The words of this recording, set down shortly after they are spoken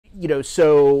you know,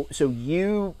 so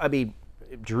you, I mean,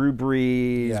 Drew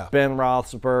Brees, Yeah. Ben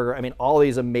Roethlisberger, I mean, all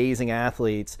these amazing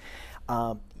athletes.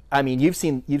 I mean, you've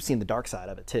seen the dark side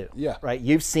of it too, Yeah. right?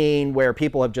 You've seen where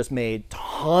people have just made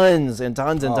tons and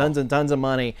tons and tons and tons of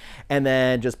money, and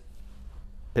then just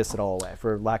piss it all away,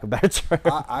 for lack of a better term.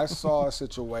 I saw a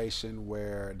situation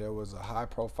where there was a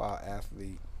high-profile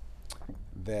athlete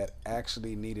that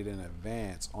actually needed an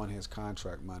advance on his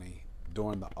contract money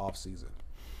during the offseason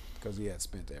because he had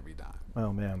spent every dime.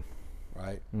 Oh man.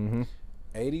 Right? Mm-hmm.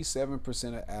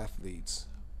 87% of athletes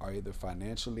are either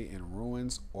financially in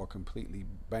ruins or completely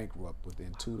bankrupt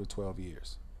within 2 to 12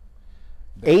 years.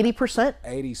 80%?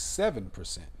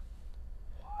 87%.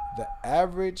 The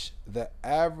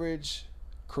average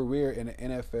career in the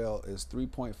NFL is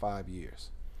 3.5 years,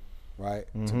 right?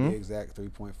 Mm-hmm. To be exact,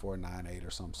 3.498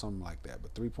 or something like that,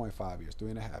 but 3.5 years,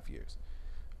 3.5 years,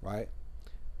 right?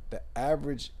 The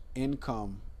average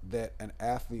income that an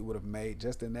athlete would have made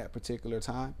just in that particular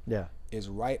time is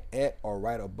right at or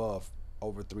right above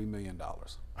over $3 million.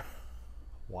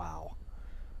 Wow.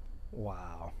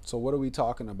 Wow. So what are we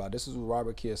talking about? This is what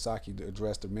Robert Kiyosaki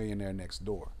addressed The Millionaire Next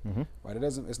Door. Mm-hmm. Right?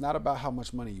 It's not about how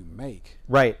much money you make.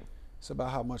 Right. It's about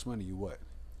how much money you what?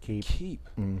 Keep.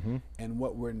 Mm-hmm. And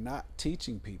what we're not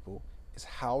teaching people is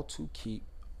how to keep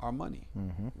our money.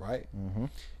 Mm-hmm. Right? Mm-hmm.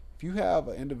 If you have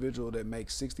an individual that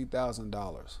makes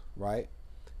 $60,000, right?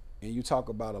 And you talk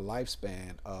about a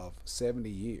lifespan of 70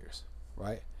 years,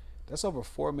 right? That's over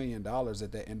 $4 million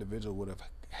that individual would have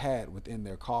had within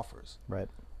their coffers. Right.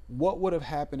 What would have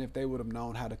happened if they would have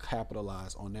known how to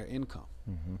capitalize on their income?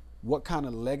 Mm-hmm. What kind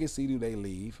of legacy do they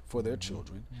leave for their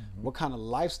children? Mm-hmm. What kind of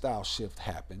lifestyle shift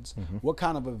happens? Mm-hmm. What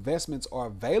kind of investments are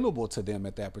available to them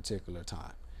at that particular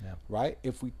time? Yeah. Right?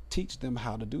 If we teach them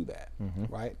how to do that,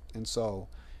 right? And so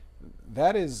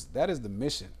that is the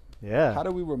mission. Yeah. How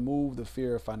do we remove the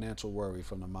fear of financial worry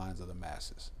from the minds of the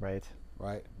masses? Right.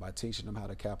 Right? By teaching them how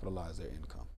to capitalize their income.